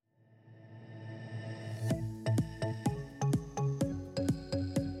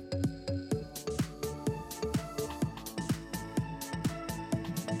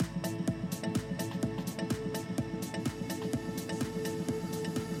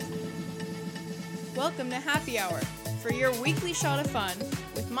Welcome to Happy Hour for your weekly shot of fun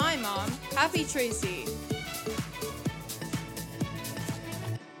with my mom, Happy Tracy.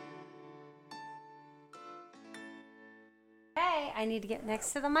 Hey, I need to get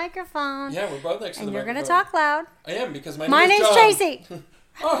next to the microphone. Yeah, we're both next to the and microphone. you're going to talk loud. I am, because my name's name's John. Tracy.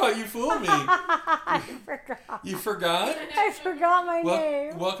 Oh, you fooled me. I forgot. You forgot? I forgot my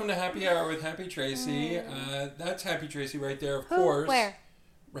name. Welcome to Happy Hour with Happy Tracy. That's Happy Tracy right there, of course. Where?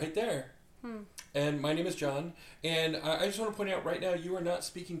 Right there. And my name is John. And I just want to point out right now, you are not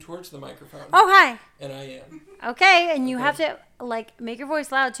speaking towards the microphone. Oh, hi. And I am. Okay, and you have to, make your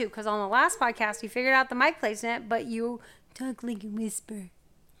voice loud, too, because on the last podcast, you figured out the mic placement, but you talk like a whisper.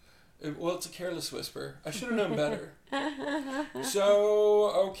 Well, it's a careless whisper. I should have known better.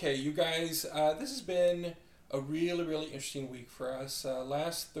 So, okay, you guys, this has been a really, really interesting week for us.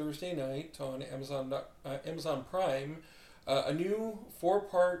 Last Thursday night on Amazon Prime, a new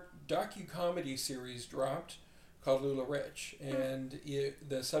 4-part docu-comedy series dropped called LuLaRich. And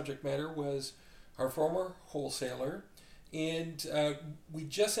the subject matter was our former wholesaler. And we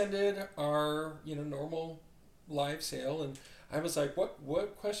just ended our, normal live sale, and I was like,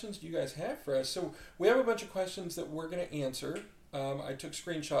 what questions do you guys have for us? So we have a bunch of questions that we're going to answer. I took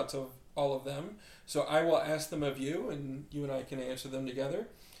screenshots of all of them, so I will ask them of you, and you and I can answer them together.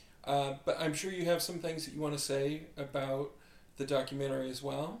 But I'm sure you have some things that you want to say about the documentary as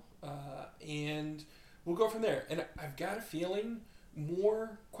well, and we'll go from there. And I've got a feeling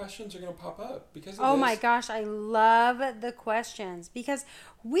more questions are going to pop up because of this. Oh my gosh, I love the questions because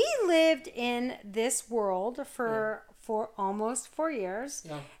we lived in this world for almost 4 years.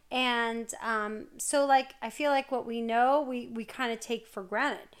 Yeah. And so I feel like what we know, we kind of take for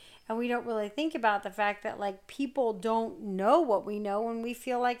granted. And we don't really think about the fact that people don't know what we know, and we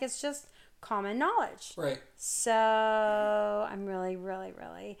feel like it's just common knowledge. Right. So I'm really, really,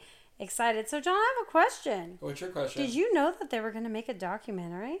 really excited. So John, I have a question. What's your question? Did you know that they were going to make a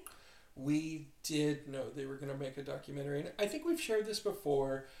documentary? We did know they were going to make a documentary. And I think we've shared this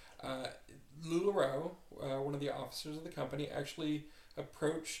before. LuLaRoe, one of the officers of the company, actually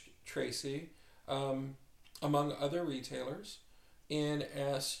approached Tracy, among other retailers, and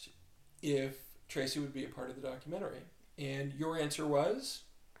asked if Tracy would be a part of the documentary. And your answer was?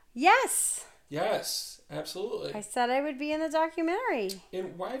 Yes. Yes, absolutely. I said I would be in the documentary.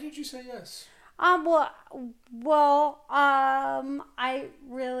 And why did you say yes? I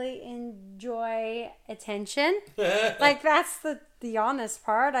really enjoy attention. That's the honest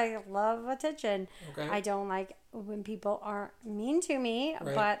part. I love attention. Okay. I don't like when people aren't mean to me,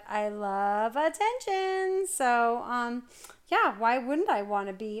 Right. but I love attention. So, why wouldn't I want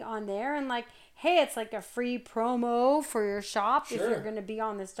to be on there? And hey, it's like a free promo for your shop if Sure. you're going to be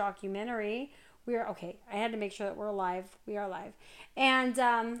on this documentary. I had to make sure that we're live. We are live. And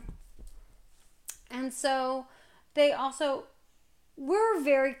so we're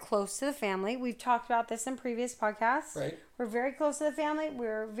very close to the family. We've talked about this in previous podcasts. Right. We're very close to the family.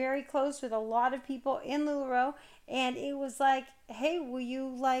 We're very close with a lot of people in LuLaRoe. And it was like, hey, will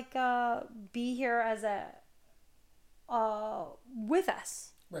you be here as with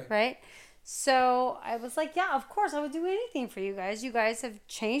us? Right. Right? So I was like, yeah, of course, I would do anything for you guys. You guys have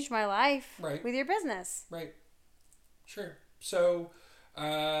changed my life with your business. Right. Sure. So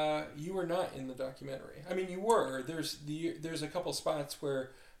you were not in the documentary. I mean, you were. There's a couple spots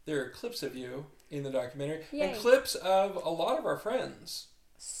where there are clips of you in the documentary. Yay. And clips of a lot of our friends.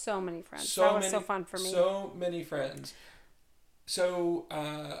 So many friends. That was so fun for me. So many friends. So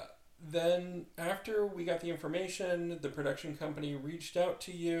then after we got the information, the production company reached out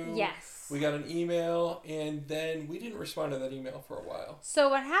to you. Yes. We got an email, and then we didn't respond to that email for a while. So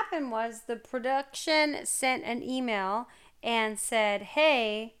what happened was the production sent an email and said,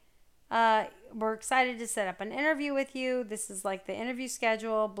 hey, we're excited to set up an interview with you. This is the interview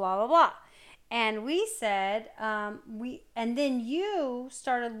schedule, blah, blah, blah. And we said, and then you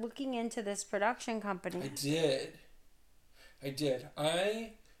started looking into this production company. I did.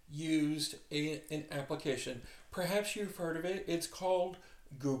 I used an application. Perhaps you've heard of it. It's called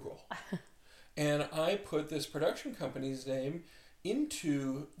Google. And I put this production company's name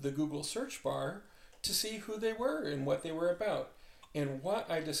into the Google search bar to see who they were and what they were about. And what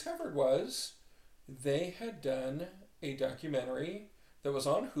I discovered was they had done a documentary that was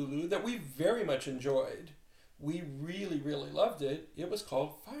on Hulu that we very much enjoyed. We really, really loved it. It was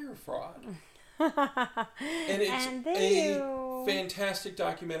called Fire Fraud. And it's a fantastic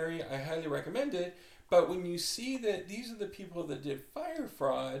documentary. I highly recommend it. But when you see that these are the people that did Fire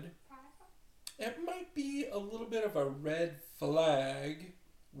Fraud, it might be a little bit of a red flag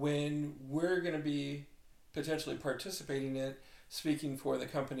when we're going to be potentially participating in it. speaking for the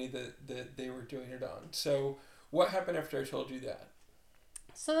company that they were doing it on. So what happened after I told you that?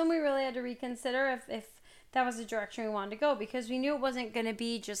 So then we really had to reconsider if that was the direction we wanted to go, because we knew it wasn't going to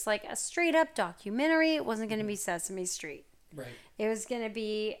be just like a straight up documentary. It wasn't going to be Sesame Street. Right. It was going to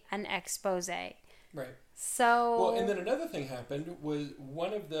be an expose. Right. So... Well, and then another thing happened was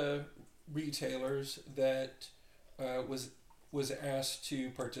one of the retailers that was asked to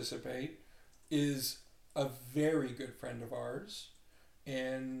participate is a very good friend of ours,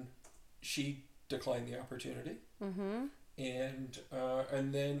 and she declined the opportunity. Mm-hmm.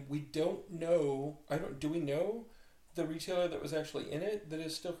 And then we don't know. Do we know the retailer that was actually in it that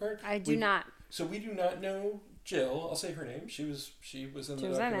is still current? I do not. So we do not know Jill. I'll say her name. She was in the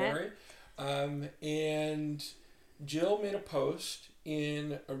documentary. And Jill made a post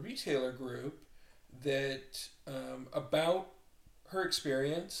in a retailer group that about her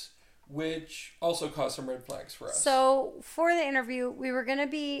experience, which also caused some red flags for us. So for the interview, we were going to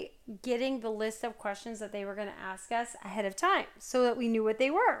be getting the list of questions that they were going to ask us ahead of time so that we knew what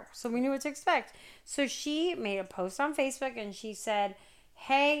they were. So we knew what to expect. So she made a post on Facebook and she said,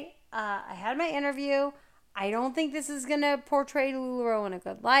 hey, I had my interview. I don't think this is going to portray LuLaRoe in a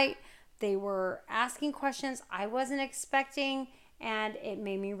good light. They were asking questions I wasn't expecting, and it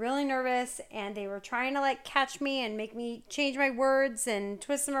made me really nervous, and they were trying to like catch me and make me change my words and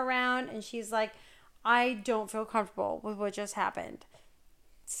twist them around. And she's like, I don't feel comfortable with what just happened.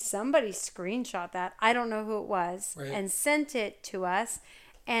 Somebody screenshot that, I don't know who it was, right, and sent it to us.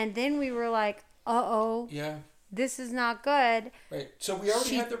 And then we were like, uh-oh, yeah, this is not good. Right. So we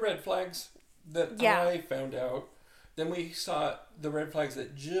already had the red flags that I found out. Then we saw the red flags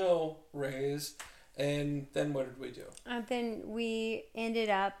that Jill raised. And then what did we do? And then we ended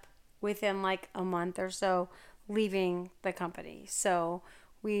up within like a month or so leaving the company. So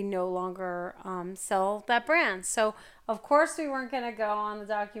we no longer sell that brand. So of course we weren't going to go on the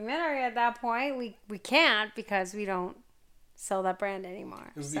documentary at that point. We can't, because we don't sell that brand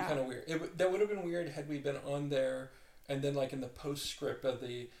anymore. It would be kind of weird. That would have been weird had we been on there and then like in the postscript of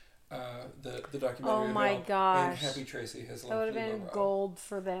the documentary. Oh my gosh! And Happy Tracy has that would have been gold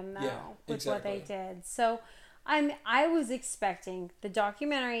for them now with exactly what they did. So, I was expecting the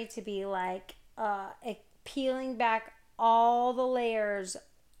documentary to be like peeling back all the layers,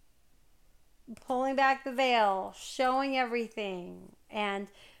 pulling back the veil, showing everything, and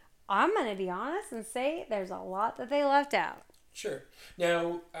I'm gonna be honest and say there's a lot that they left out. Sure.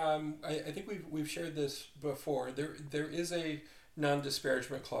 Now, I think we've shared this before. There is a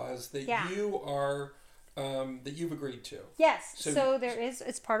non-disparagement clause that you are that you've agreed to. Yes. So there is.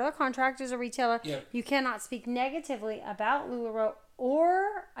 It's part of the contract as a retailer. Yeah. You cannot speak negatively about LuLaRoe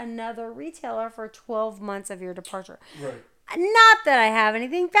or another retailer for 12 months of your departure. Right. Not that I have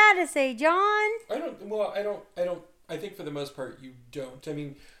anything bad to say, John. I think for the most part you don't. I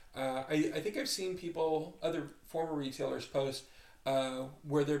mean, I think I've seen other former retailers post,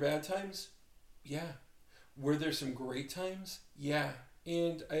 were there bad times? Yeah. Were there some great times? Yeah.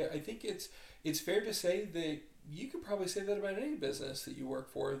 And I think it's fair to say that you could probably say that about any business that you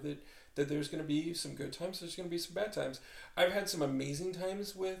work for, that there's going to be some good times, there's going to be some bad times. I've had some amazing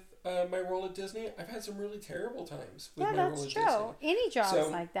times with my role at Disney. I've had some really terrible times with my role at Disney. Yeah, that's true. Any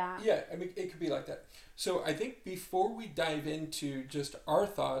job's like that. Yeah, I mean, it could be like that. So I think before we dive into just our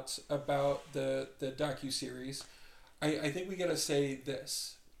thoughts about the docuseries, I think we got to say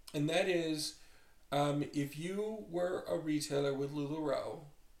this, and that is, if you were a retailer with LuLaRoe,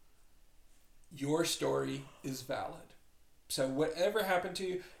 your story is valid. So whatever happened to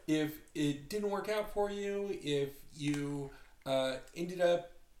you, if it didn't work out for you, if you ended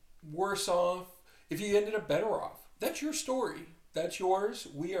up worse off, if you ended up better off, that's your story. That's yours.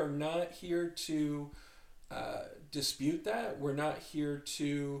 We are not here to dispute that. We're not here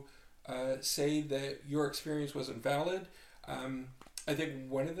to say that your experience wasn't valid. I think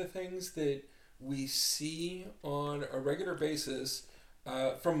one of the things that we see on a regular basis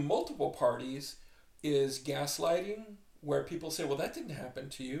from multiple parties is gaslighting, where people say, well, that didn't happen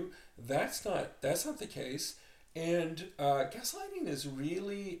to you. That's not the case. And gaslighting is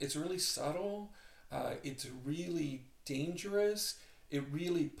really subtle. It's really dangerous. It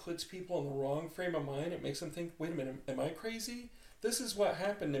really puts people in the wrong frame of mind. It makes them think, wait a minute, am I crazy? This is what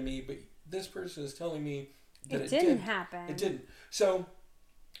happened to me, but this person is telling me that it didn't happen. It didn't. So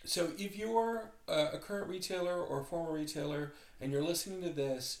if you're a current retailer or a former retailer and you're listening to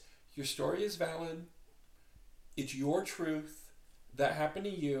this, your story is valid. It's your truth. That happened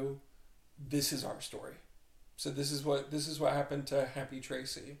to you. This is our story. So this is what happened to Happy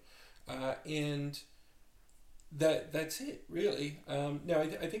Tracy, and that's it really. Now I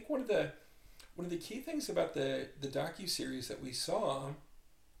think one of one of the key things about the docuseries that we saw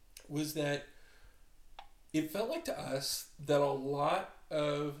was that it felt like to us that a lot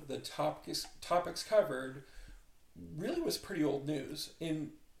of the topics covered really was pretty old news.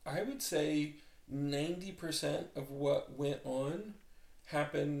 And I would say 90% of what went on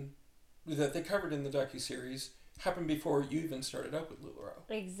happened, that they covered in the docuseries, happened before you even started up with LuLaRoe.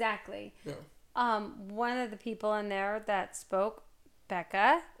 Exactly. Yeah. One of the people in there that spoke,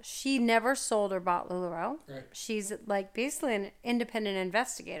 Becca, she never sold or bought LuLaRoe. Right. She's like basically an independent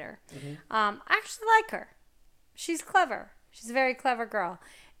investigator. Mm-hmm. I actually like her. She's clever. She's a very clever girl.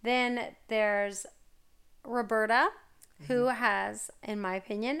 Then there's Roberta, who has, in my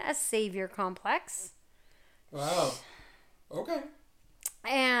opinion, a savior complex. Wow. Okay.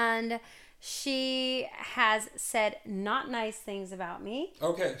 And she has said not nice things about me.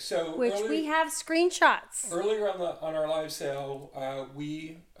 Okay, so which we have screenshots. Earlier on our live sale,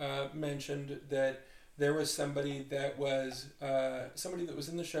 we mentioned that there was somebody that was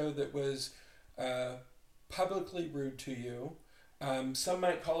in the show that was publicly rude to you. Some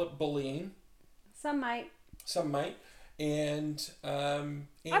might call it bullying. Some might. And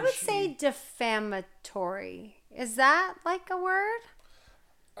I would say defamatory. Is that like a word?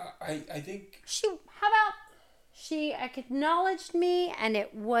 I think she acknowledged me and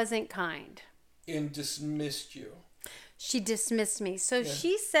it wasn't kind. And dismissed you. She dismissed me. So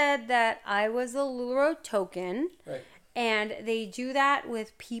she said that I was a LuLaRoe token. Right. And they do that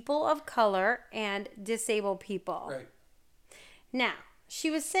with people of color and disabled people. Right. Now, she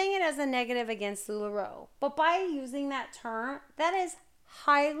was saying it as a negative against LuLaRoe. But by using that term, that is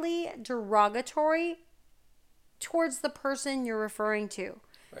highly derogatory towards the person you're referring to.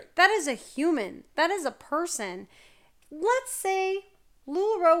 Right. That is a human. That is a person. Let's say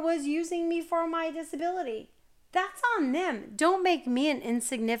LuLaRoe was using me for my disability. That's on them. Don't make me an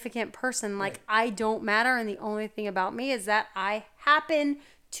insignificant person like I don't matter and the only thing about me is that I happen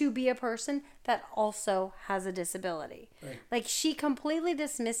to be a person that also has a disability. Right. Like she completely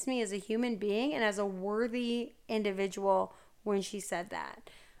dismissed me as a human being and as a worthy individual when she said that.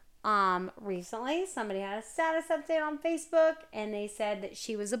 Recently somebody had a status update on Facebook and they said that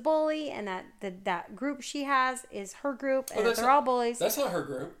she was a bully and that group she has is her group and they're all bullies. That's not her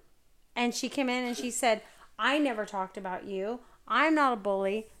group. And she came in and she said, I never talked about you. I'm not a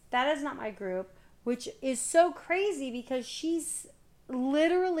bully. That is not my group, which is so crazy because she's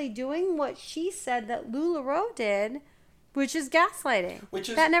literally doing what she said that LuLaRoe did, which is gaslighting.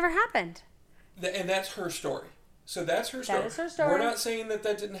 That never happened. And that's her story. So that's her story. That is her story. We're not saying that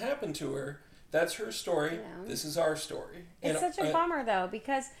didn't happen to her. That's her story. Yeah. This is our story. It's such a bummer, though,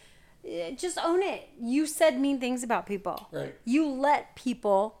 because just own it. You said mean things about people. Right. You let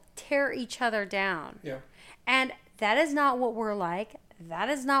people tear each other down. Yeah. And that is not what we're like. That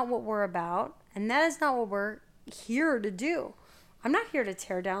is not what we're about. And that is not what we're here to do. I'm not here to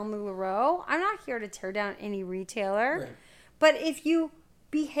tear down LuLaRoe. I'm not here to tear down any retailer. Right. But if you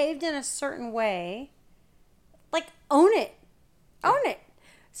behaved in a certain way, like own it. Own it.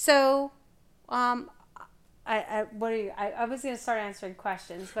 So, I was going to start answering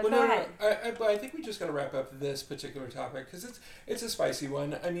questions, but go ahead. But I think we just got to wrap up this particular topic because it's a spicy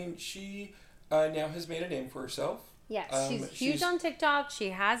one. I mean, she now has made a name for herself. Yes, she's huge on TikTok. She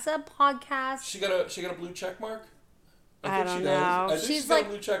has a podcast. She got a blue check mark. I don't know. I think she's got a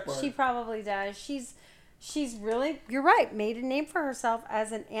blue check mark. She probably does. She's really, you're right, made a name for herself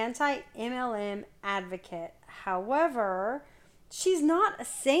as an anti-MLM advocate. However, she's not a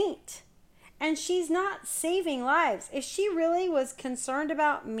saint. And she's not saving lives. If she really was concerned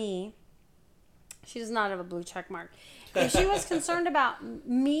about me, she does not have a blue check mark. If she was concerned about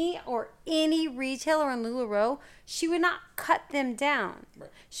me or any retailer in LuLaRoe, she would not cut them down. Right.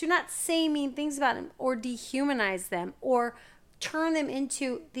 She would not say mean things about them or dehumanize them or turn them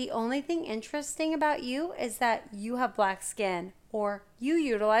into the only thing interesting about you is that you have black skin or you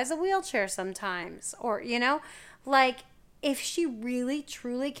utilize a wheelchair sometimes or, like if she really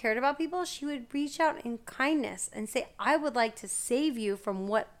truly cared about people, she would reach out in kindness and say, I would like to save you from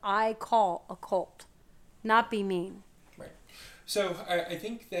what I call a cult, not be mean. Right. So I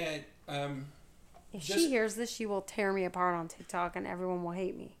think that if she hears this, she will tear me apart on TikTok and everyone will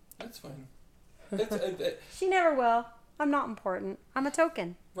hate me. That's fine. She never will. I'm not important. I'm a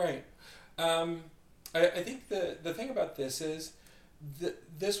token. Right. I think the thing about this is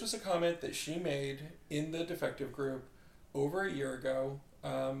this was a comment that she made in the defective group over a year ago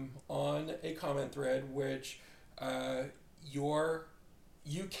on a comment thread which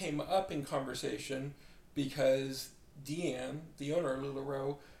you came up in conversation because Deanne, the owner of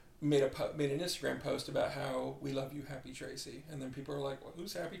LuLaRoe, made an Instagram post about how we love you, Happy Tracy, and then people are like, well,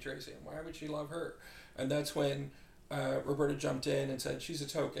 who's Happy Tracy and why would she love her? And that's when Roberta jumped in and said she's a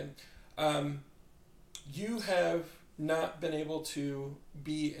token. You have not been able to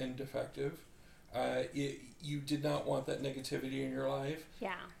be in Defective. You did not want that negativity in your life.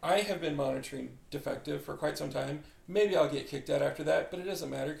 Yeah. I have been monitoring Defective for quite some time. Maybe I'll get kicked out after that, but it doesn't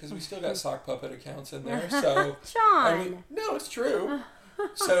matter because we still got sock puppet accounts in there. So John. I mean, no, it's true.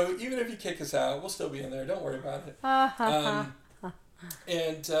 So even if you kick us out, we'll still be in there. Don't worry about it.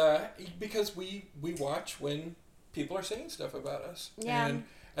 And because we watch when people are saying stuff about us. Yeah.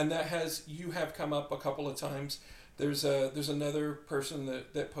 And you have come up a couple of times. There's another person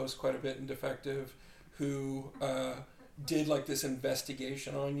that posts quite a bit in Defective who did like this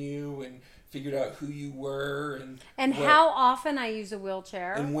investigation on you and figured out who you were and how often I use a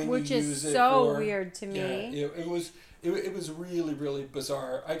wheelchair, and when which you is use it so for, weird to me. Yeah, it was really, really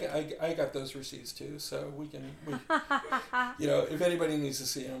bizarre. I got those receipts too, so we if anybody needs to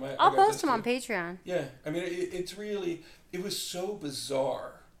see them, I'll post them on Patreon. Yeah, I mean it was so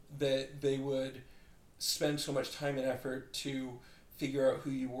bizarre that they would spend so much time and effort to figure out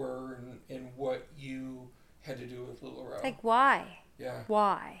who you were and what you had to do with LuLaRoe. Like why? Yeah.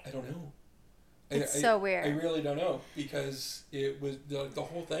 Why? I don't know. It's so weird. I really don't know because it was the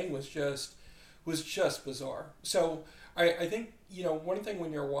whole thing was just bizarre. So I think one thing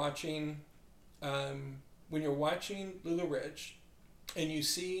when you're watching LuLaRich and you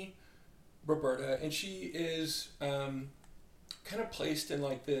see Roberta and she is kind of placed in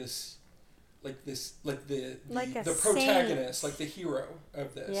like the protagonist, like the hero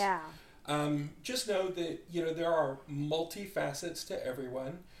of this. Yeah. Just know that there are multifacets to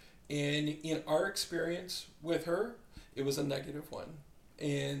everyone, and in our experience with her, it was a negative one.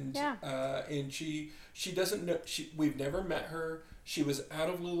 And and she doesn't know. We've never met her. She was out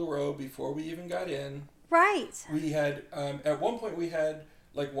of LuLaRoe before we even got in. Right. We had at one point we had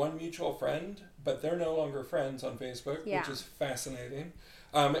like one mutual friend, but they're no longer friends on Facebook, which is fascinating.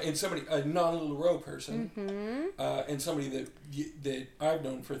 And a non-LuLaRoe person, and somebody that I've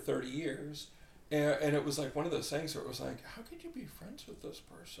known for 30 years. And it was like one of those things where it was like, how could you be friends with this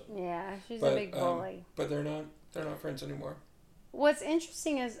person? Yeah, she's a big bully. But they're not friends anymore. What's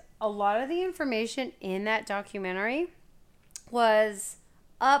interesting is a lot of the information in that documentary was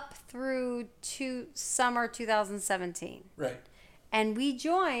up through to summer 2017. Right. And we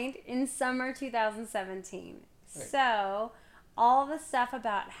joined in summer 2017. Right. So all the stuff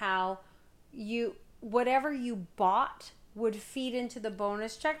about how whatever you bought would feed into the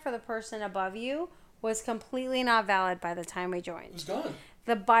bonus check for the person above you was completely not valid by the time we joined. It was gone.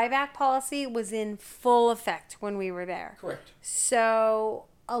 The buyback policy was in full effect when we were there. Correct. So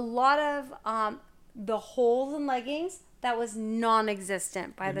a lot of the holes in leggings, that was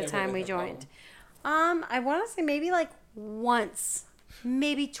non-existent by the time we joined. I want to say maybe like once,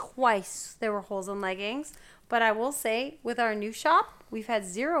 maybe twice there were holes in leggings. But I will say, with our new shop, we've had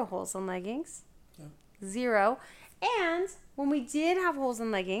 0 holes in leggings. Yeah. 0. And when we did have holes in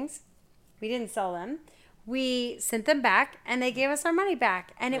leggings, we didn't sell them. We sent them back, and they gave us our money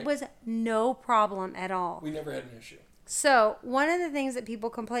back. And It was no problem at all. We never had an issue. So one of the things that people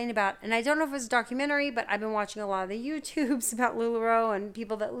complain about, and I don't know if it's a documentary, but I've been watching a lot of the YouTubes about LuLaRoe and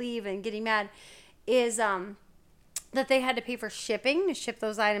people that leave and getting mad, is that they had to pay for shipping to ship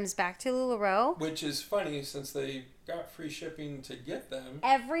those items back to LuLaRoe. Which is funny since they got free shipping to get them.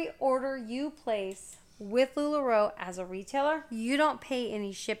 Every order you place with LuLaRoe as a retailer, you don't pay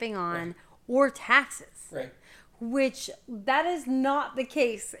any shipping on or taxes. Right. Which that is not the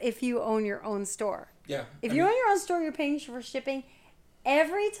case if you own your own store. Yeah. If you own your own store, you're paying for shipping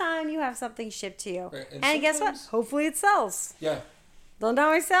every time you have something shipped to you. Right. And guess what? Hopefully it sells. Yeah. Don't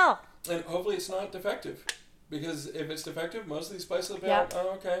always sell. And hopefully it's not defective. Because if it's defective, most of these places will be like,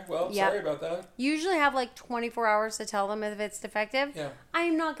 oh, okay, well, sorry about that. You usually have like 24 hours to tell them if it's defective. Yeah. I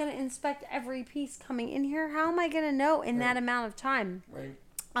am not going to inspect every piece coming in here. How am I going to know in that amount of time? Right.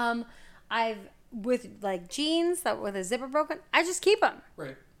 With like jeans that with a zipper broken, I just keep them.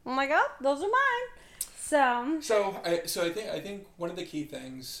 Right. I'm like, oh, those are mine. So I think one of the key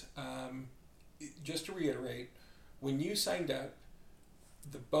things, just to reiterate, when you signed up,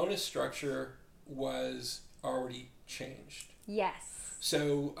 the bonus structure was already changed. Yes.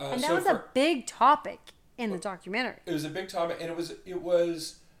 So and that was a big topic in the documentary. It was a big topic, and it was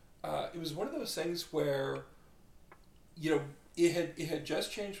one of those things where, it had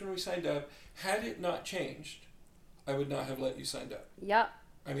just changed when we signed up. Had it not changed, I would not have let you sign up. Yep.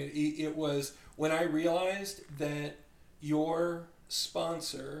 I mean, it was when I realized that your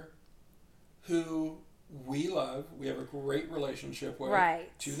sponsor, who we love, we have a great relationship with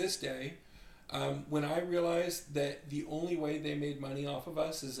Right. to this day. When I realized that the only way they made money off of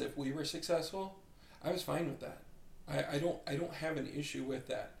us is if we were successful, I was fine with that. I don't have an issue with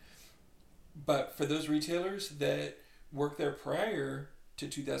that. But for those retailers that worked there prior to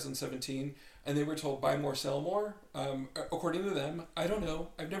 2017 and they were told buy more, sell more, according to them, I don't know.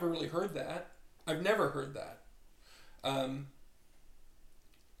 I've never really heard that. I've never heard that.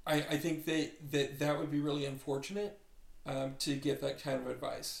 I think that would be really unfortunate to get that kind of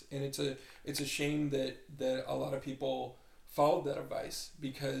advice, and it's a shame that a lot of people followed that advice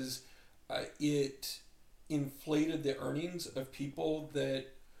because it inflated the earnings of people that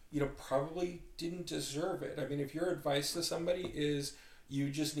probably didn't deserve it. I mean, if your advice to somebody is you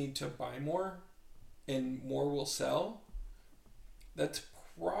just need to buy more and more will sell, that's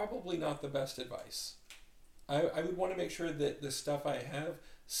probably not the best advice. I would want to make sure that the stuff I have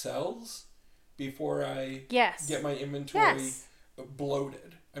sells before I Yes. get my inventory Yes.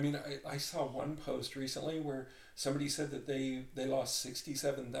 bloated. I mean, I saw one post recently where somebody said that they lost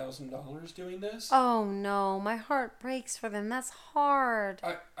 $67,000 doing this. Oh no, my heart breaks for them. That's hard.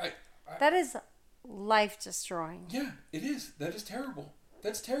 That is life destroying. Yeah, it is. That is terrible.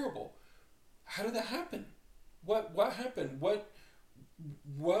 That's terrible. How did that happen? What happened? What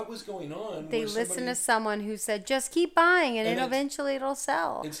was going on? They listened to someone who said, just keep buying and eventually it'll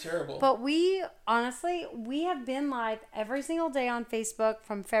sell. It's terrible. But we have been live every single day on Facebook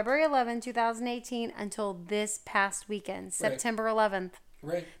from February 11, 2018 until this past weekend, September 11th.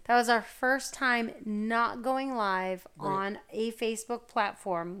 Right. That was our first time not going live on a Facebook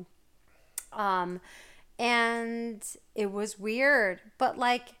platform. And it was weird. But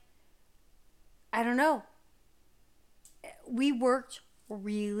I don't know. We worked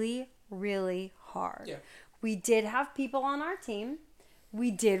really, really hard. Yeah. We did have people on our team.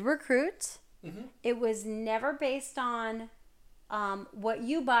 We did recruit. Mm-hmm. It was never based on what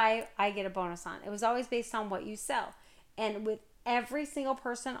you buy, I get a bonus on. It was always based on what you sell. And with every single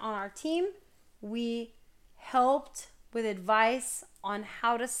person on our team, we helped with advice on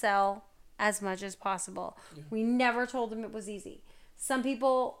how to sell as much as possible. Yeah. We never told them it was easy. Some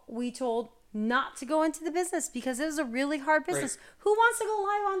people we told not to go into the business because it was a really hard business. Right. Who wants to go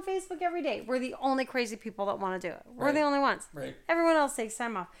live on Facebook every day? We're the only crazy people that want to do it. We're the only ones. Right. Everyone else takes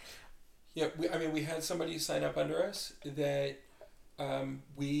time off. Yeah, we had somebody sign up under us that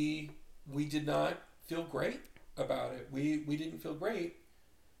we did not feel great about it. We didn't feel great,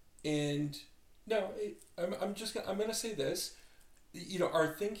 and no, I'm going to say this.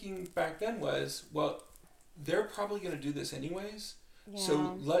 Our thinking back then was, well, they're probably going to do this anyways. Yeah.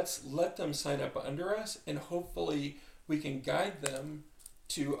 So let's let them sign up under us, and hopefully we can guide them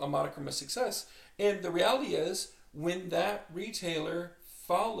to a modicum of success. And the reality is, when that retailer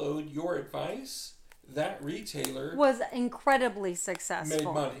followed your advice, that retailer was incredibly successful. Made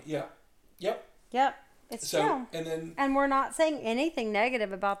money. Yeah. Yep. It's true. And we're not saying anything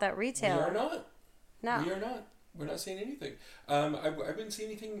negative about that retailer. We are not. No. We are not. We're not saying anything. I wouldn't say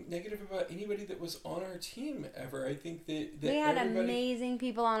anything negative about anybody that was on our team ever. I think that we had amazing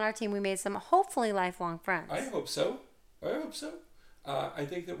people on our team. We made some hopefully lifelong friends. I hope so. I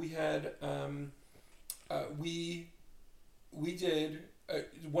think that we had we did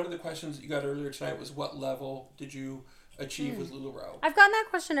one of the questions that you got earlier tonight was what level did you achieve with LuLaRoe? I've gotten that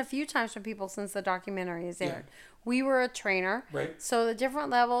question a few times from people since the documentary is aired. Yeah. We were a trainer. Right. So the different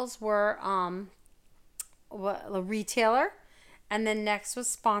levels were a retailer, and then next was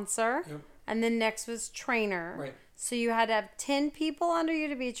sponsor, and then next was trainer. Right. So you had to have 10 people under you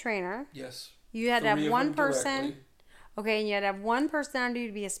to be a trainer. Yes. You had to have one person. Directly. Okay, and you had to have one person under you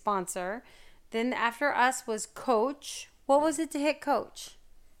to be a sponsor. Then after us was coach. What was it to hit coach?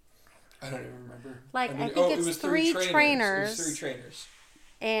 I don't even remember. I think it's three trainers. It was 3 trainers.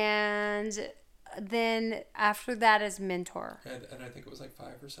 And then after that is mentor. And I think it was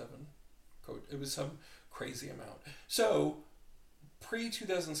 5 or 7. Coach. It was some crazy amount. So,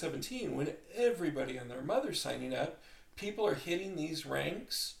 pre-2017, when everybody and their mother's signing up, people are hitting these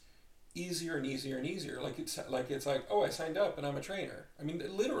ranks easier and easier and easier. It's like, oh, I signed up and I'm a trainer. I mean,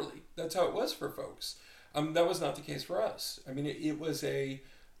 literally, that's how it was for folks. That was not the case for us. I mean, it was a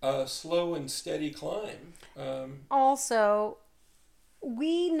slow and steady climb. Also,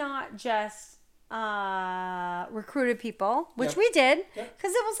 we not just recruited people, which we did,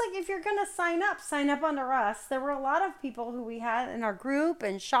 because it was if you're going to sign up under us. There were a lot of people who we had in our group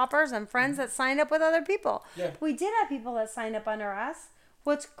and shoppers and friends that signed up with other people. Yeah. We did have people that signed up under us.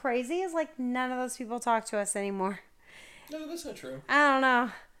 What's crazy is none of those people talk to us anymore. No, that's not true. I don't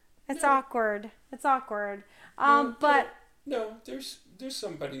know. It's awkward. It's awkward. But no, there's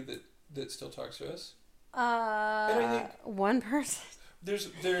somebody that still talks to us. And I think one person.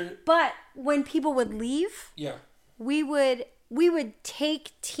 there. But when people would leave, Yeah. we would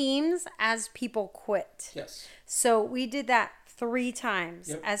take teams as people quit. Yes. So we did that 3 times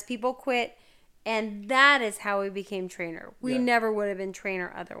Yep. as people quit, and that is how we became trainer. We Yeah. never would have been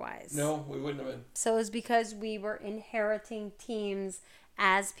trainer otherwise. No, we wouldn't have been. So it was because we were inheriting teams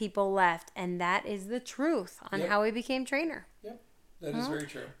as people left, and that is the truth on Yep. how we became trainer. Yep. That is very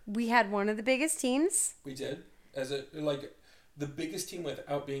true. We had one of the biggest teams. We did the biggest team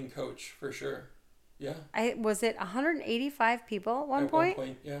without being coach for sure. Yeah. Was it 185 people at one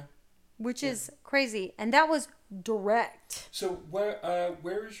point? Yeah. Which is crazy, and that was direct. So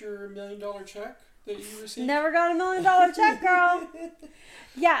where is your $1 million check that you received? Never got a $1 million check, girl.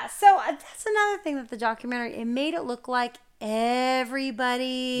 Yeah, so that's another thing that the documentary, it made it look like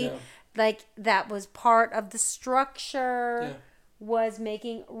everybody like that was part of the structure was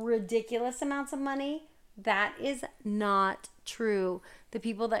making ridiculous amounts of money. That is not true. The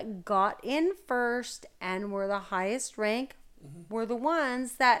people that got in first and were the highest rank were the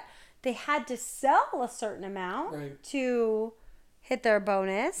ones that they had to sell a certain amount to hit their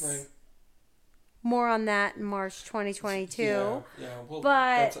bonus. Right. More on that in March 2022. Yeah. Well,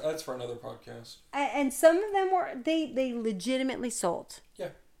 but that's for another podcast. And some of them were they legitimately sold. Yeah.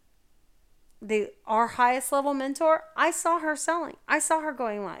 Our highest level mentor, I saw her selling. I saw her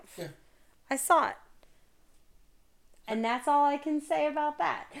going live. Yeah. I saw it. And that's all I can say about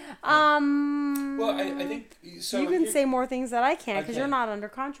that. Well, I think so. You can say more things that I can't because you're can. not under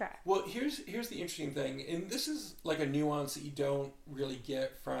contract. Well, here's the interesting thing, and this is like a nuance that you don't really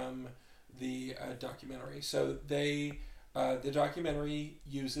get from the documentary. So the documentary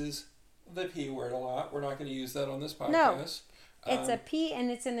uses the P word a lot. We're not going to use that on this podcast. No, it's a P and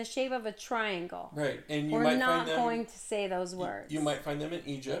it's in the shape of a triangle. Right, and you We're might not find them, going to say those words. You might find them in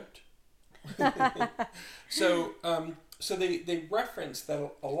Egypt. So they reference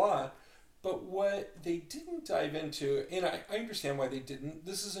that a lot, but what they didn't dive into, and I understand why they didn't.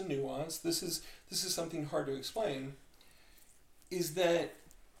 This is a nuance. This is something hard to explain. Is that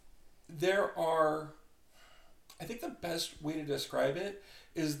there are, I think the best way to describe it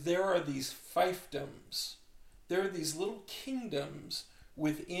is there are these fiefdoms. There are these little kingdoms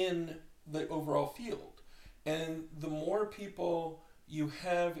within the overall field, and the more people you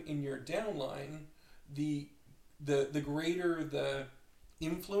have in your downline, the greater the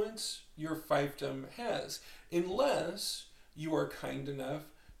influence your fiefdom has, unless you are kind enough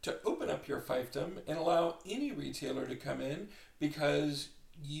to open up your fiefdom and allow any retailer to come in, because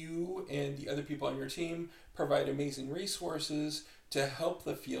you and the other people on your team provide amazing resources to help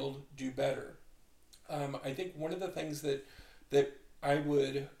the field do better. I think one of the things that I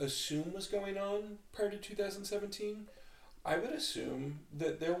would assume was going on prior to 2017, I would assume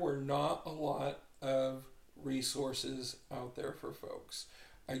that there were not a lot of resources out there for folks.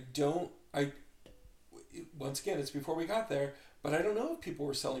 Once again, it's before we got there, but I don't know if people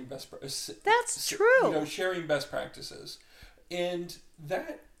were selling That's true. Sharing best practices. And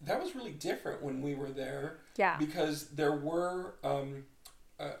that was really different when we were there. Yeah. Because there were,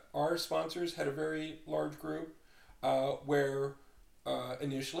 our sponsors had a very large group where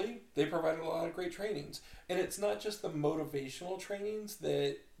initially they provided a lot of great trainings. And it's not just the motivational trainings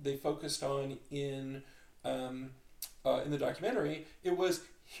that they focused on in the documentary. It was,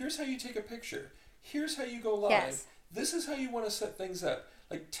 here's how you take a picture. Here's how you go live. Yes. This is how you want to set things up.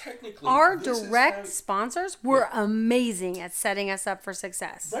 Like, technically, our direct sponsors were amazing at setting us up for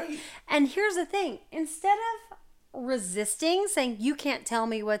success. Right. And here's the thing. Instead of resisting, saying, you can't tell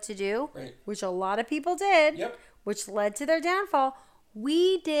me what to do, Right. which a lot of people did, Yep. which led to their downfall,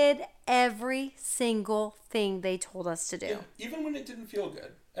 we did every single thing they told us to do. Yeah, even when it didn't feel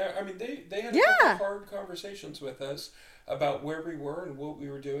good. I mean, they had a Yeah. couple hard conversations with us about where we were and what we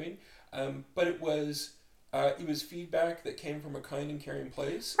were doing. But it was feedback that came from a kind and caring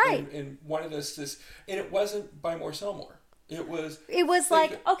place. Right. And wanted us to, and it wasn't buy more, sell more. It was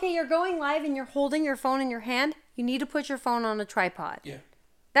like, okay, you're going live and you're holding your phone in your hand. You need to put your phone on a tripod. Yeah.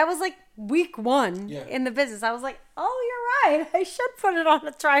 That was like week 1 in the business. I was like, oh, you're right. I should put it on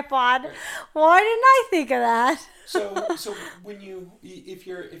a tripod. Right. Why didn't I think of that? So when if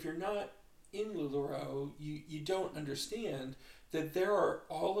you're not in LuLaRoe, you don't understand that there are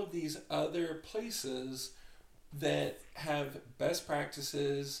all of these other places that have best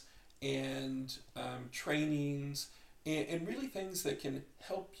practices and trainings and really things that can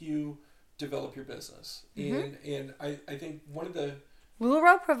help you develop your business. Mm-hmm. And I think one of the...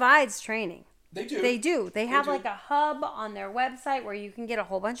 LuLaRoe provides training. They do. They have like a hub on their website where you can get a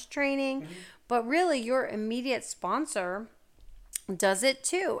whole bunch of training. Mm-hmm. But really, your immediate sponsor does it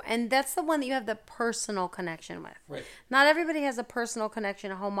too. And that's the one that you have the personal connection with. Right. Not everybody has a personal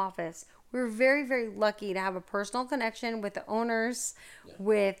connection at home office. We're very, very lucky to have a personal connection with the owners,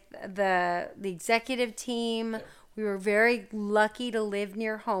 with the executive team. We were very lucky to live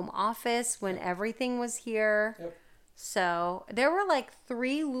near home office when everything was here. Yep. So there were like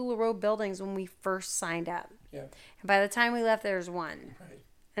 3 LuLaRoe buildings when we first signed up. Yeah. And by the time we left, there was 1. Right.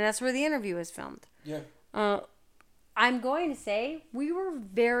 And that's where the interview was filmed. Yeah. I'm going to say we were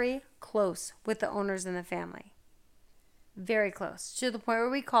very close with the owners and the family. Very close. To the point where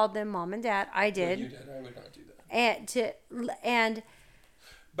we called them mom and dad. I did. Well, you did. I would not do that.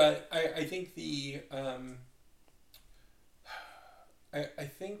 But I think I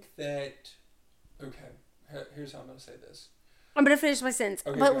think that, okay, here's how I'm going to say this. I'm going to finish my sentence.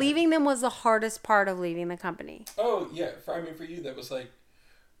 Okay, but leaving them was the hardest part of leaving the company. Oh, yeah. For you, that was like...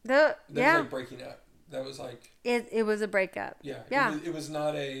 Was like breaking up. That was like... It was a breakup. Yeah. Yeah. It was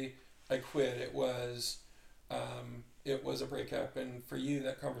not I quit. It was a breakup. And for you,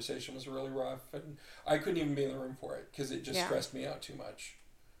 that conversation was really rough. And I couldn't even be in the room for it because it just stressed me out too much.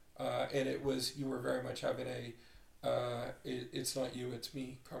 And you were very much having it's not you, it's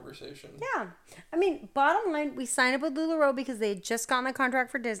me conversation. Yeah. I mean, bottom line, we signed up with LuLaRoe because they had just gotten a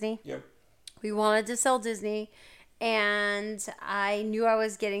contract for Disney. Yep. We wanted to sell Disney. And I knew I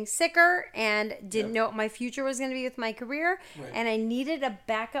was getting sicker and didn't know what my future was going to be with my career. Right. And I needed a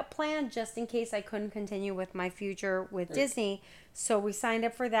backup plan just in case I couldn't continue with my future with Disney. So we signed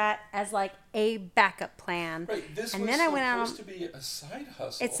up for that as like a backup plan. Right. This and was then I went out supposed to be a side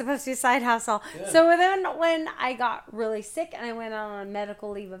hustle. It's supposed to be a side hustle. Yeah. So then when I got really sick and I went out on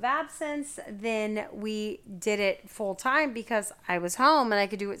medical leave of absence, then we did it full time because I was home and I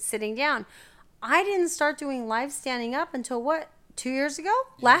could do it sitting down. I didn't start doing live standing up until 2 years ago?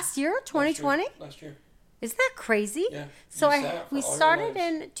 Yeah. Last year, 2020? Last year. Isn't that crazy? Yeah. So we we started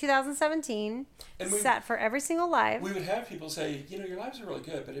in 2017, and sat for every single live. We would have people say, your lives are really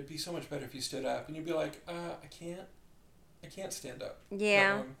good, but it'd be so much better if you stood up. And you'd be like, I can't stand up.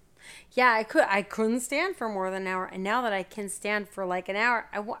 Yeah. Yeah, I couldn't stand for more than an hour. And now that I can stand for like an hour,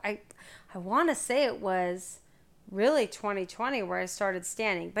 I want to say it was really 2020 where I started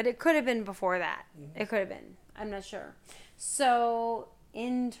standing, but it could have been before that. Mm-hmm. It could have been. I'm not sure. So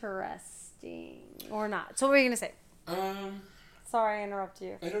interesting or not. So what were you going to say? Sorry I interrupted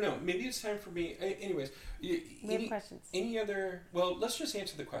you. I don't know. Maybe it's time for me. Anyways. We have questions. Any other... Well, let's just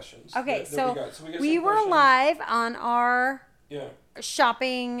answer the questions. Okay, that we were live on our... Yeah.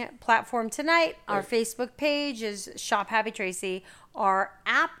 Shopping platform tonight. Right. Our Facebook page is Shop Happy Tracy. Our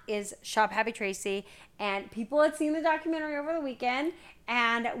app is Shop Happy Tracy. And people had seen the documentary over the weekend.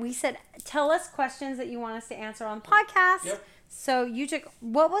 And we said, tell us questions that you want us to answer on the podcast. Yep. So you took,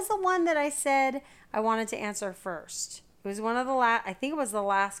 what was the one that I said I wanted to answer first? It was one of the last, I think it was the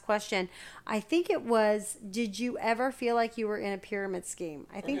last question. I think it was, did you ever feel like you were in a pyramid scheme?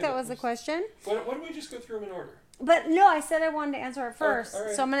 I think that was the question. Why don't we just go through them in order? But no, I said I wanted to answer it first. All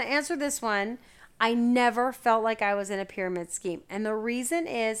right. So I'm going to answer this one. I never felt like I was in a pyramid scheme. And the reason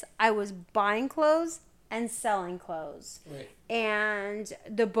is I was buying clothes and selling clothes. Right. And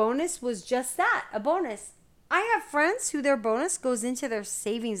the bonus was just that, a bonus. I have friends who their bonus goes into their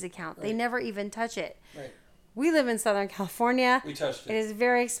savings account. Right. They never even touch it. Right. We live in Southern California. We touched it. It is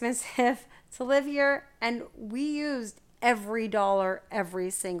very expensive to live here. And we used every dollar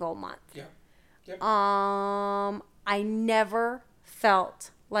every single month. Yeah. Yep. I never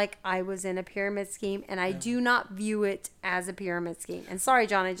felt like I was in a pyramid scheme, and I do not view it as a pyramid scheme. And sorry,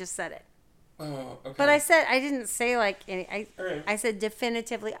 John, I just said it. Oh, okay. But I didn't say like any. I said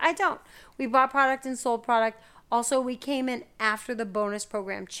definitively, I don't. We bought product and sold product. Also, we came in after the bonus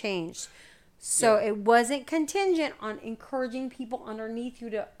program changed. So it wasn't contingent on encouraging people underneath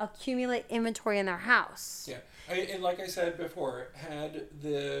you to accumulate inventory in their house. Yeah. And like I said before, had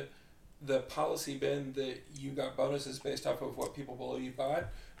the policy been that you got bonuses based off of what people below you bought,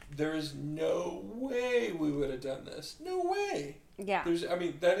 there is no way we would have done this. No way. Yeah.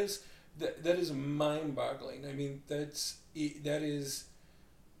 That is mind-boggling.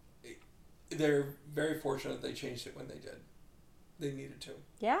 They're very fortunate they changed it when they did. They needed to.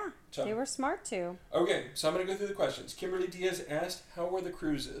 Yeah, they were smart to. Okay, so I'm going to go through the questions. Kimberly Diaz asked, how were the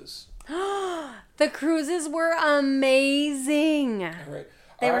cruises? The cruises were amazing. All right.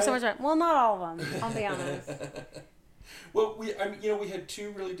 They were so much fun. Well, not all of them, I'll be honest. Well, we had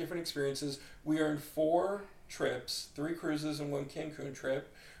 2 really different experiences. We earned 4 trips, 3 cruises and 1 Cancun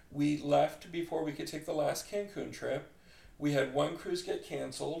trip. We left before we could take the last Cancun trip. We had 1 cruise get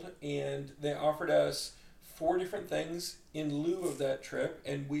canceled, and they offered us 4 different things in lieu of that trip,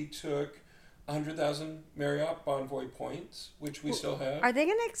 and we took 100,000 Marriott Bonvoy points, which we still have. Are they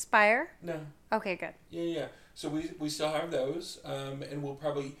going to expire? No. Okay, good. Yeah. So we still have those, and we'll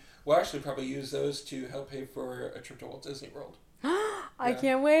actually probably use those to help pay for a trip to Walt Disney World. I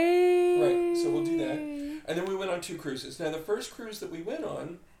can't wait. Right, so we'll do that. And then we went on 2 cruises. Now, the first cruise that we went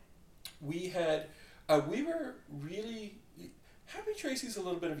on, we were really... Happy Tracy's a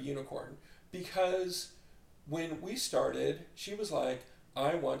little bit of a unicorn, because when we started, she was like,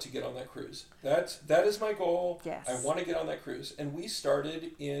 I want to get on that cruise. That is my goal. Yes. I want to get on that cruise. And we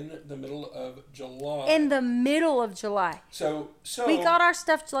started in the middle of July. In the middle of July. So we got our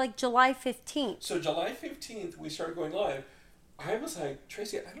stuff to like July 15th. So July 15th, we started going live. I was like,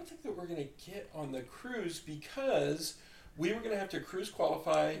 Tracy, I don't think that we're going to get on the cruise because we were going to have to cruise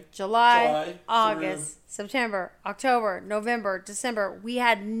qualify July August, September, October, November, December. We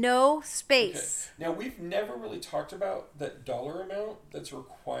had no space. Okay. Now, we've never really talked about that dollar amount that's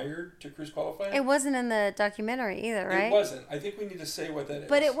required to cruise qualify. It wasn't in the documentary either, right? It wasn't. I think we need to say what that is.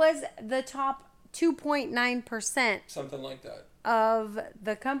 But it was the top 2.9%. Something like that. Of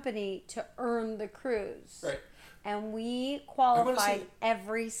the company to earn the cruise. Right. And we qualified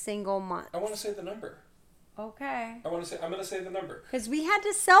every single month. I want to say the number. Okay. I'm going to say the number. Because we had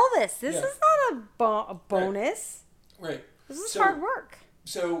to sell this. This is not a bonus. Right. This is hard work.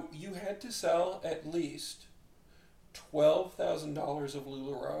 So you had to sell at least $12,000 of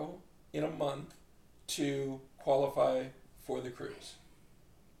LuLaRoe in a month to qualify for the cruise.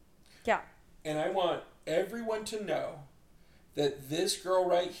 Yeah. And I want everyone to know that this girl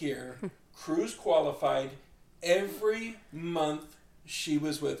right here cruise qualified every month she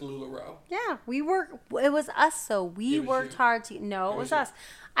was with LuLaRoe. Yeah, it was us, so we worked hard to... No, it was us.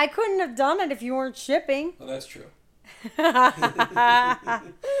 I couldn't have done it if you weren't shipping. Well, that's true.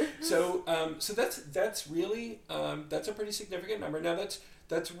 So that's really that's a pretty significant number. Now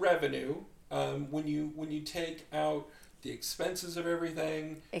that's revenue. When you take out the expenses of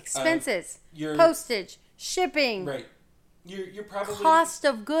everything, your postage, shipping, right? You're probably cost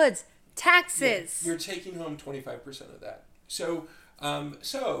of goods, taxes. Yeah, you're taking home 25% of that. So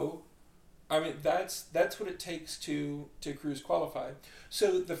I mean that's what it takes to cruise qualify.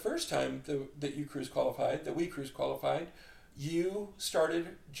 So the first time that we cruise qualified, you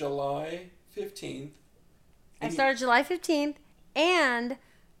started July 15th. I started July 15th, and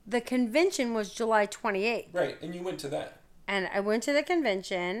the convention was July 28th. Right, and you went to that. And I went to the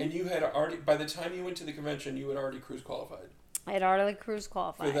convention. And you had already, by the time you went to the convention, you had already cruise qualified. I had already cruise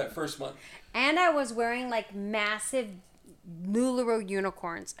qualified. For that first month. And I was wearing like massive LuLaRoe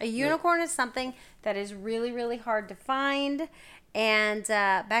unicorns. A unicorn is something that is really, really hard to find. And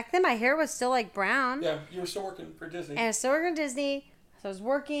back then my hair was still like brown. Yeah, you were still working for Disney. And I was still working at Disney. So I was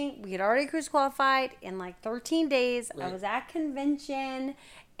working. We had already cruise qualified in like 13 days. Right. I was at convention.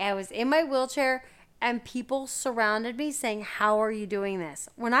 I was in my wheelchair. And people surrounded me saying, how are you doing this?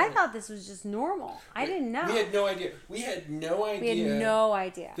 When I thought this was just normal. I didn't know. We had no idea. We had no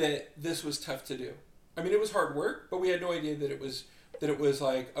idea that this was tough to do. I mean, it was hard work, but we had no idea that it was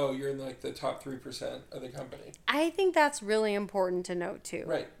like, oh, you're in like the top 3% of the company. I think that's really important to note too.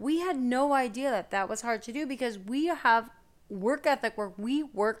 Right. We had no idea that was hard to do because we have work ethic where we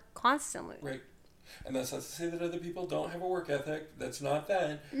work constantly. Right. And that's not to say that other people don't have a work ethic. That's not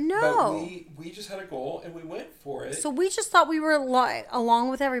that. No. But we just had a goal and we went for it. So we just thought we were along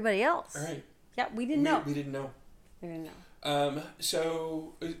with everybody else. All right. Yeah, we didn't know. We didn't know. We didn't know.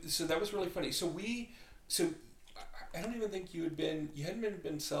 So that was really funny. So I don't even think you hadn't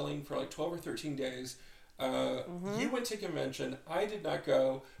been selling for like 12 or 13 days. You went to convention. I did not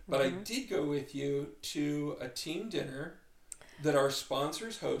go, but I did go with you to a team dinner that our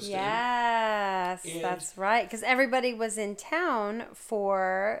sponsors hosted. Yes, that's right. Because everybody was in town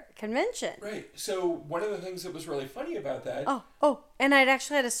for convention. Right. So one of the things that was really funny about that... Oh, and I'd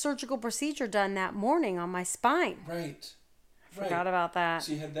actually had a surgical procedure done that morning on my spine. Right. I forgot about that.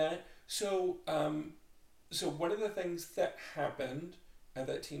 So you had that. So one of the things that happened at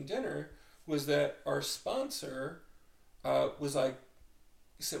that team dinner was that our sponsor was like,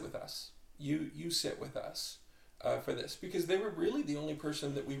 sit with us. You sit with us. For this, because they were really the only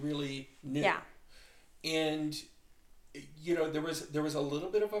person that we really knew. Yeah. And there was a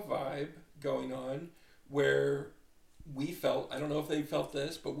little bit of a vibe going on where we felt, I don't know if they felt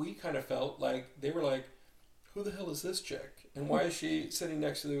this, but we kind of felt like they were like, who the hell is this chick? And why is she sitting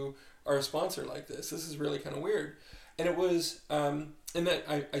next to our sponsor like this? This is really kind of weird. And it was and that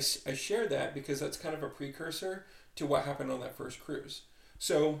I share that because that's kind of a precursor to what happened on that first cruise.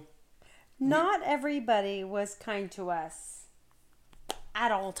 So not everybody was kind to us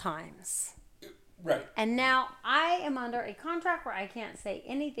at all times. Right. And now I am under a contract where I can't say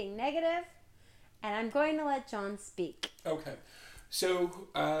anything negative. And I'm going to let John speak. Okay. So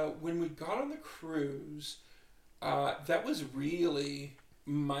when we got on the cruise, that was really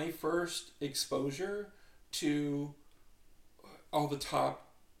my first exposure to all the top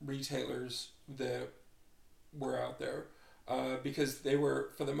retailers that were out there. Because they were,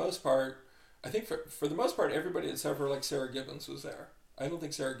 for the most part, I think for the most part, everybody except for like Sarah Gibbons was there. I don't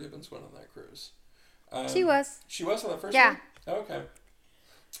think Sarah Gibbons went on that cruise. She was. She was on the first Yeah. one? Okay.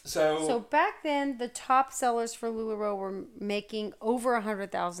 So back then, the top sellers for LuLaRoe were making over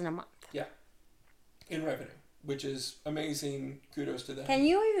 $100,000 a month. yeah, in revenue, which is amazing. Kudos to them. Can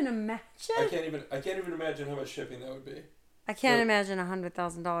you even imagine? I can't even imagine how much shipping that would be. I can't imagine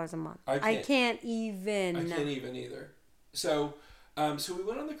 $100,000 a month. I can't even. I can't even either. So, so we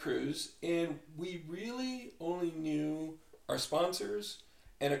went on the cruise, and we really only knew our sponsors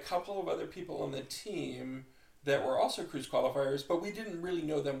and a couple of other people on the team that were also cruise qualifiers, but we didn't really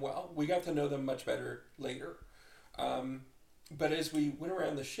know them well. We got to know them much better later. But as we went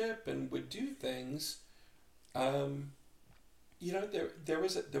around the ship and would do things, you know, there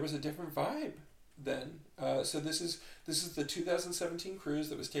was a different vibe then. So this is the 2017 cruise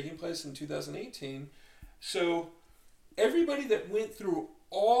that was taking place in 2018. So everybody that went through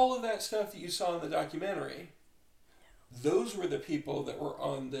all of that stuff that you saw in the documentary, those were the people that were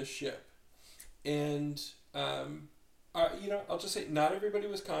on this ship. And you know, I'll just say, not everybody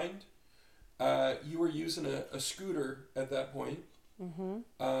was kind. You were using a scooter at that point.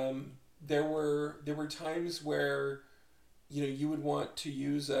 Mm-hmm. There were times where, you know, you would want to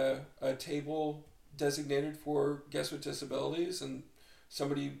use a table designated for guests with disabilities, and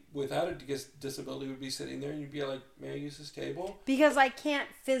somebody without a disability would be sitting there, and you'd be like, "May I use this table?" Because I can't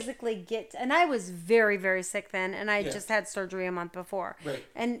physically get... And I was very, very sick then, and I just had surgery a month before. Right.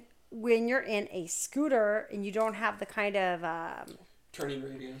 And when you're in a scooter and you don't have the kind of... turning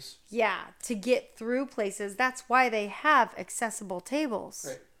radius. Yeah, to get through places. That's why they have accessible tables.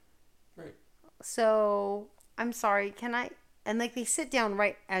 Right. Right. So, I'm sorry, can I... And like they sit down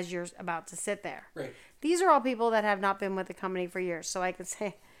right as you're about to sit there. Right. These are all people that have not been with the company for years, so I could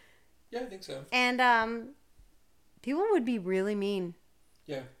say... Yeah, I think so. And people would be really mean.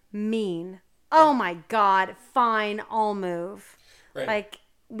 Yeah. Mean. Oh my God, fine, I'll move. Right. Like,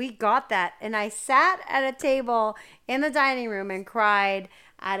 we got that. And I sat at a table in the dining room and cried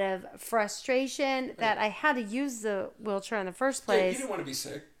out of frustration that I had to use the wheelchair in the first Yeah, place. you didn't want to be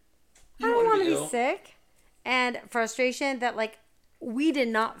sick. I don't want to be ill. sick. And frustration that, like, we did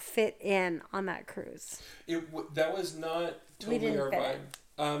not fit in on that cruise. That was not totally our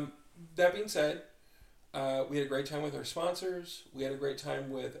vibe. That being said, we had a great time with our sponsors. We had a great time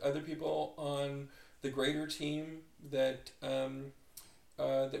with other people on the greater team that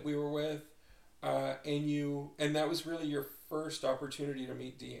that we were with, and that was really your first opportunity to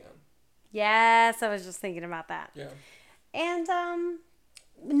meet Deanne. Yes, I was just thinking about that. Yeah. And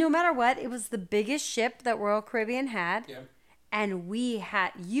no matter what, it was the biggest ship that Royal Caribbean had. Yeah. And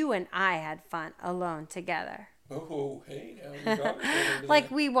you and I had fun alone together. Oh, hey, now you got it.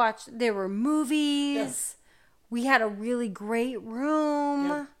 Like we watched, there were movies. Yeah. We had a really great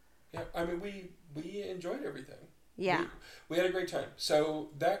room. Yeah. I mean, we enjoyed everything. Yeah. We had a great time. So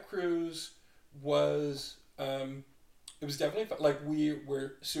that cruise was, it was definitely fun. Like, we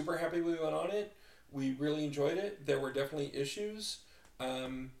were super happy we went on it. We really enjoyed it. There were definitely issues.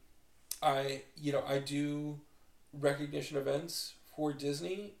 I do recognition events for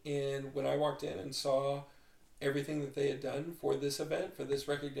Disney, and when I walked in and saw everything that they had done for this event, for this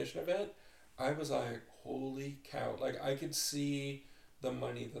recognition event, I was like, holy cow. Like, I could see the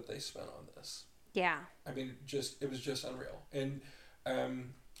money that they spent on this. Yeah. I mean, it was just unreal. And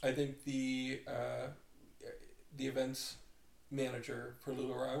I think the events manager for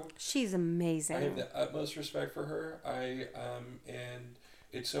LuLaRoe, she's amazing. I have the utmost respect for her. And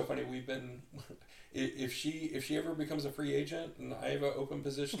it's so funny. We've been, if she ever becomes a free agent and I have an open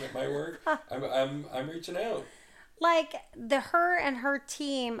position at my work, I'm reaching out. Like her and her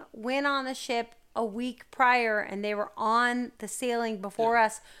team went on the ship a week prior, and they were on the sailing before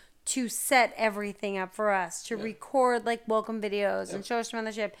us to set everything up for us, to record like welcome videos and show us around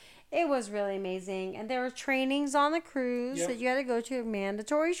the ship. It was really amazing. And there were trainings on the cruise that you had to go to,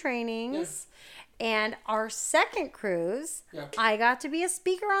 mandatory trainings. Yeah. And our second cruise, I got to be a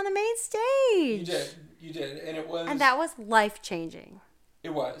speaker on the main stage. You did. And that was life-changing.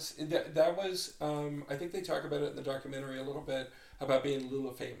 It was. That was, I think they talk about it in the documentary a little bit, about being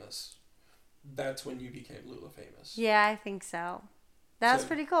Lula famous. That's when you became Lula famous. Yeah, I think so. That was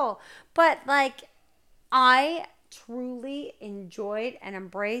pretty cool. But, like, I truly enjoyed and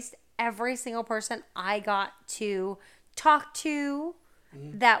embraced every single person I got to talk to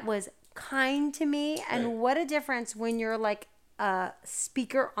that was kind to me. And Right. what a difference when you're like a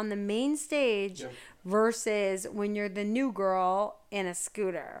speaker on the main stage Yep. versus when you're the new girl in a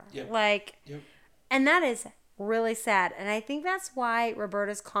scooter. Yep. Like, Yep. and that is really sad. And I think that's why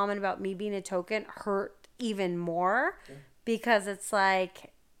Roberta's comment about me being a token hurt even more. Yeah. Because it's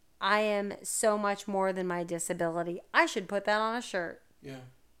like, I am so much more than my disability. I should put that on a shirt. Yeah.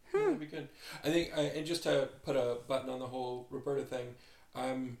 Yeah, that'd be good. I think, and just to put a button on the whole Roberta thing,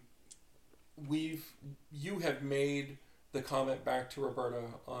 you have made the comment back to Roberta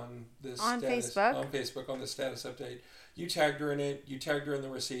on this On status, Facebook? on Facebook on the status update. You tagged her in it. You tagged her in the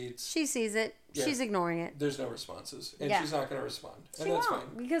receipts. She sees it. Yeah. She's ignoring it. There's no responses, and Yeah. she's not going to respond, She and that's won't,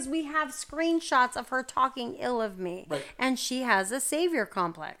 fine. because we have screenshots of her talking ill of me. Right. And she has a savior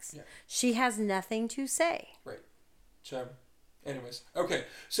complex. Yeah. She has nothing to say. Right. So, anyways, okay.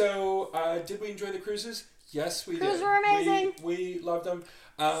 So, did we enjoy the cruises? Yes, we did. Cruises were amazing. We loved them.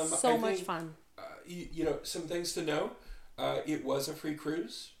 So I much think, fun. You know, some things to know. It was a free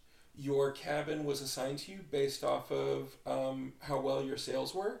cruise. Your cabin was assigned to you based off of how well your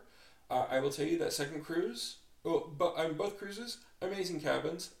sales were. I will tell you that second cruise, but on both cruises, amazing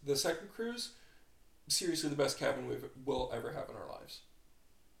cabins. The second cruise, seriously the best cabin we'll ever have in our lives.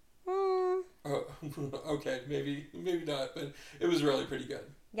 Okay, maybe not, but it was really pretty good.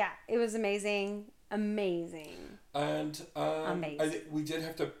 Yeah, it was amazing. Amazing. And Amazing. we did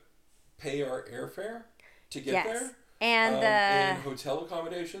have to pay our airfare to get Yes. there. And And hotel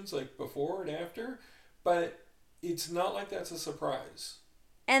accommodations like before and after, but it's not like that's a surprise.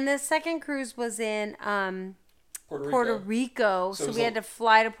 and the second cruise was in Puerto Rico. Puerto Rico. So it So was we had to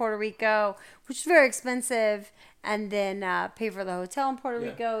fly to Puerto Rico, which is very expensive, and then pay for the hotel in Puerto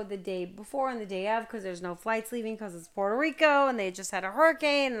Yeah. Rico the day before and the day of, because there's no flights leaving because it's Puerto Rico and they just had a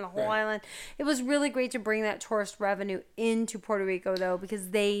hurricane and the whole Right. island. It was really great to bring that tourist revenue into Puerto Rico, though,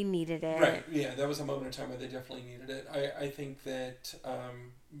 because they needed it. Right. Yeah, that was a moment in time where they definitely needed it. I think that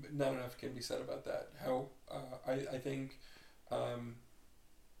not enough can be said about that. How I think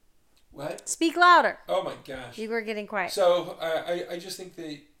what? Speak louder. Oh my gosh. You were getting quiet. So I just think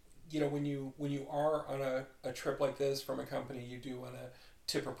that, you know, when you are on a trip like this from a company, you do want to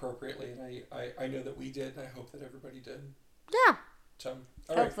tip appropriately, and I know that we did, and I hope that everybody did. Yeah, So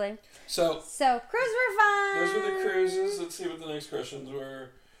all right. hopefully. So So, cruise were fun. those were the cruises. Let's see what the next questions were.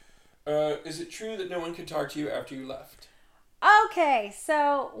 Is it true that no one could talk to you after you left? Okay,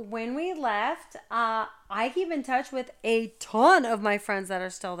 so when we left, I keep in touch with a ton of my friends that are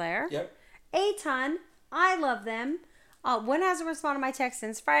still there. Yep. A ton. I love them. One hasn't responded to my text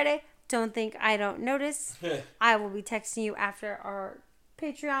since Friday. Don't think I don't notice. I will be texting you after our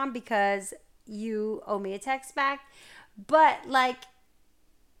Patreon because you owe me a text back. But, like,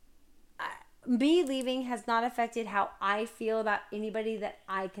 me leaving has not affected how I feel about anybody that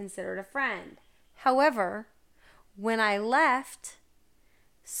I considered a friend. However, when I left,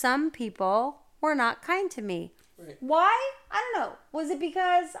 some people were not kind to me. Right. Why? I don't know. Was it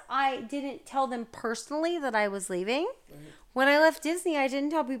because I didn't tell them personally that I was leaving? Right. When I left Disney, I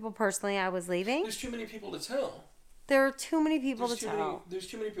didn't tell people personally I was leaving. There's too many people to tell. There are too many people There's to too tell. many. There's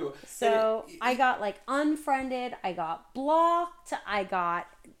too many people. So And I got like unfriended. I got blocked. I got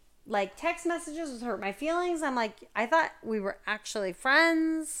like text messages that hurt my feelings. I'm like, I thought we were actually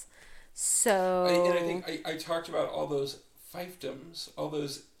friends. So and I think I talked about all those fiefdoms, all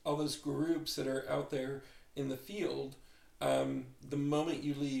those groups that are out there in the field. The moment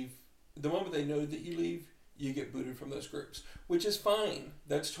you leave, the moment they know that you leave, you get booted from those groups, which is fine.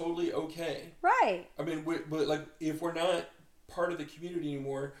 That's totally okay. right. I mean, but like if we're not part of the community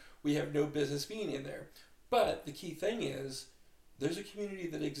anymore, we have no business being in there. But the key thing is, there's a community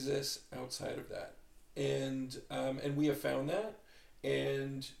that exists outside of that, and we have found that,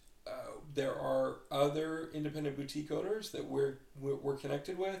 and there are other independent boutique owners that we're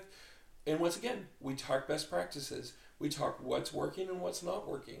connected with, and once again, we talk best practices. We talk what's working and what's not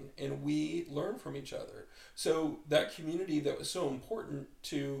working, and we learn from each other. So that community that was so important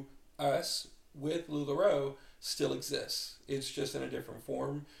to us with LuLaRoe still exists. It's just in a different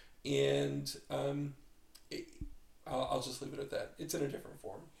form, and I'll just leave it at that. It's in a different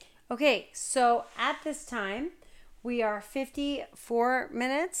form. Okay, so at this time, we are 54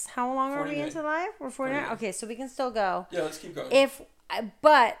 minutes. How long are we 49. into live? We're 49. 49. Okay, so we can still go. Yeah, let's keep going.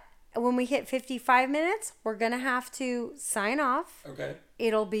 But when we hit 55 minutes, we're going to have to sign off. Okay.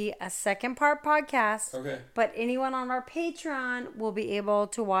 It'll be a second part podcast. Okay. But anyone on our Patreon will be able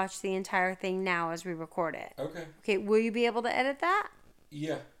to watch the entire thing now as we record it. Okay. Okay, will you be able to edit that?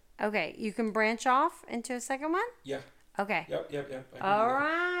 Yeah. Okay, you can branch off into a second one? Yeah. Okay. Yep. I can do that.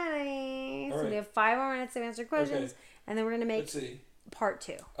 Alrighty. So All we right. have 5 more minutes to answer questions. Okay. And then we're going to make Let's see. part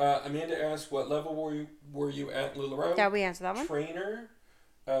 2. Amanda asked, what level were you at LuLaRoe? Yeah, we answered that one. Trainer.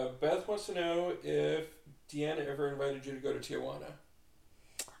 Beth wants to know if Deanna ever invited you to go to Tijuana.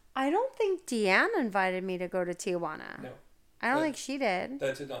 I don't think Deanna invited me to go to Tijuana. No. I don't think she did.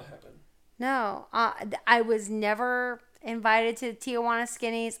 That did not happen. No. I was never invited to Tijuana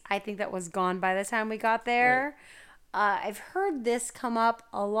Skinnies. I think that was gone by the time we got there. Right. I've heard this come up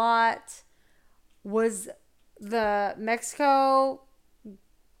a lot. Was the Mexico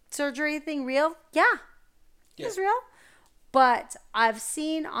surgery thing real? Yeah. It was real. But I've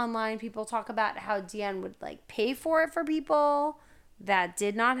seen online people talk about how Deanne would like pay for it for people. That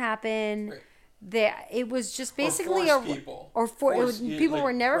did not happen. Right. It was just basically people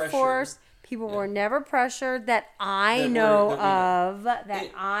were never pressured. Forced. People were never pressured that I know of.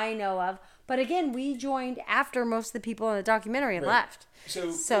 But again, we joined after most of the people in the documentary had left.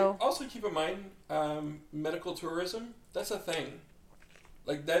 So also keep in mind, medical tourism. That's a thing.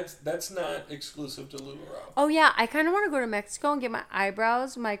 Like that's not exclusive to LuLaRoe. Oh yeah, I kind of want to go to Mexico and get my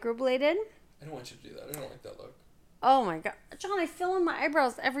eyebrows microbladed. I don't want you to do that. I don't like that look. Oh my god, John! I fill in my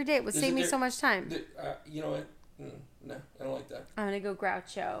eyebrows every day. It would save me so much time. You know what? No, I don't like that. I'm gonna go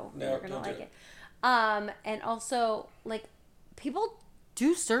Groucho. No, You're gonna don't like do it. And also like people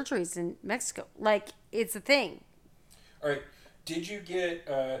do surgeries in Mexico. Like it's a thing. All right. Did you get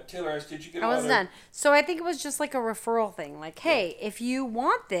Taylor asked? Did you get? I was done. So I think it was just like a referral thing. Like, hey, if you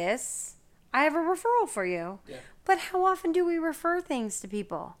want this, I have a referral for you. Yeah. But how often do we refer things to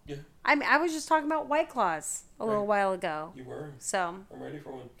people? Yeah. I mean, I was just talking about White Claws a little while ago. You were. So I'm ready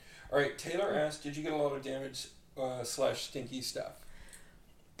for one. All right. Taylor asked, did you get a lot of damage / stinky stuff?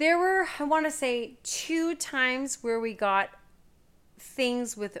 There were, I want to say, 2 times where we got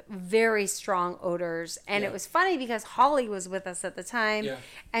things with very strong odors, and it was funny because Holly was with us at the time,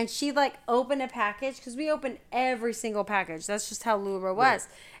 and she like opened a package because we opened every single package. That's just how LuLaRoe was.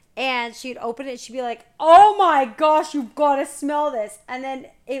 And she'd open it, she'd be like, "Oh my gosh, you've got to smell this!" And then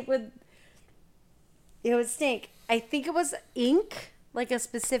it would stink. I think it was ink, like a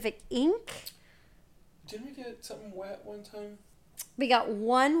specific ink. Didn't we get something wet one time? We got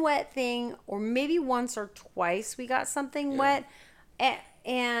one wet thing, or maybe once or twice we got something wet.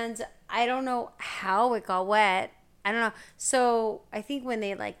 And I don't know how it got wet. I don't know. So I think when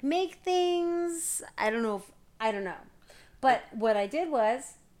they like make things, I don't know. But what I did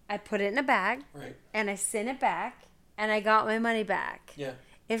was I put it in a bag and I sent it back and I got my money back. Yeah.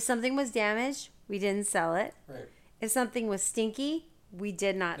 If something was damaged, we didn't sell it. Right. If something was stinky, we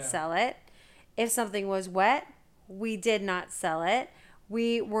did not sell it. If something was wet, we did not sell it.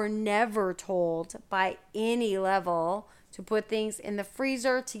 We were never told by any level to put things in the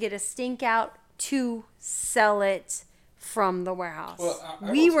freezer to get a stink out to sell it from the warehouse. Well,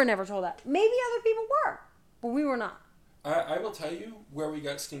 we were never told that. Maybe other people were, but we were not. I will tell you where we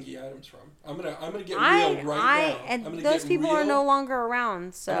got stinky items from. I'm gonna get real right now. And those people are no longer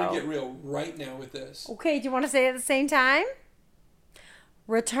around. So I'm gonna get real right now with this. Okay, do you want to say it at the same time?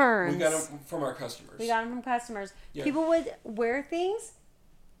 Returns. We got them from our customers. Yeah. People would wear things,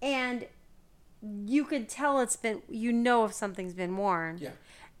 and you could tell it's been, if something's been worn. Yeah.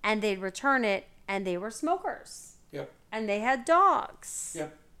 And they'd return it, and they were smokers. Yep. And they had dogs.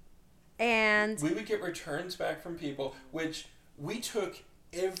 Yep. And we would get returns back from people, which we took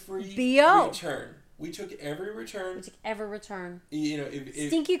every return. We took every return. You know, if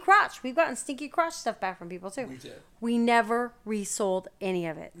stinky crotch. We've gotten stinky crotch stuff back from people too. We did. We never resold any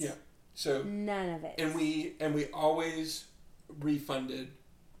of it. Yeah. So none of it. And we always refunded.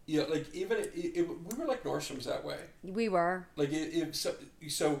 Yeah, like even we were like Nordstrom's that way. We were. Like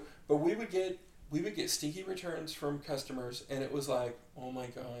but we would get stinky returns from customers, and it was like, oh my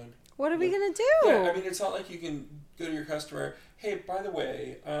god. What are we gonna do? Yeah, I mean, it's not like you can go to your customer. Hey, by the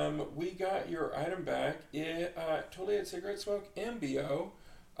way, we got your item back. It totally had cigarette smoke and BO.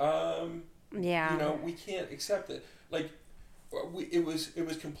 Yeah. You know, we can't accept it. Like, it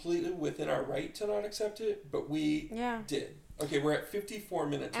was completely within our right to not accept it, but we did. Okay, we're at 54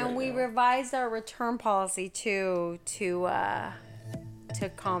 minutes. And we revised our return policy to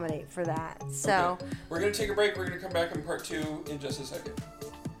accommodate for that. So we're gonna take a break. We're gonna come back in part 2 in just a second.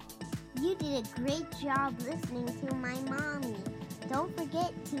 You did a great job listening to my mommy. Don't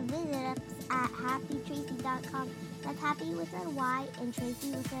forget to visit us at happytracy.com. That's happy with an Y and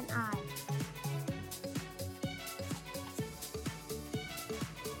Tracy with an I.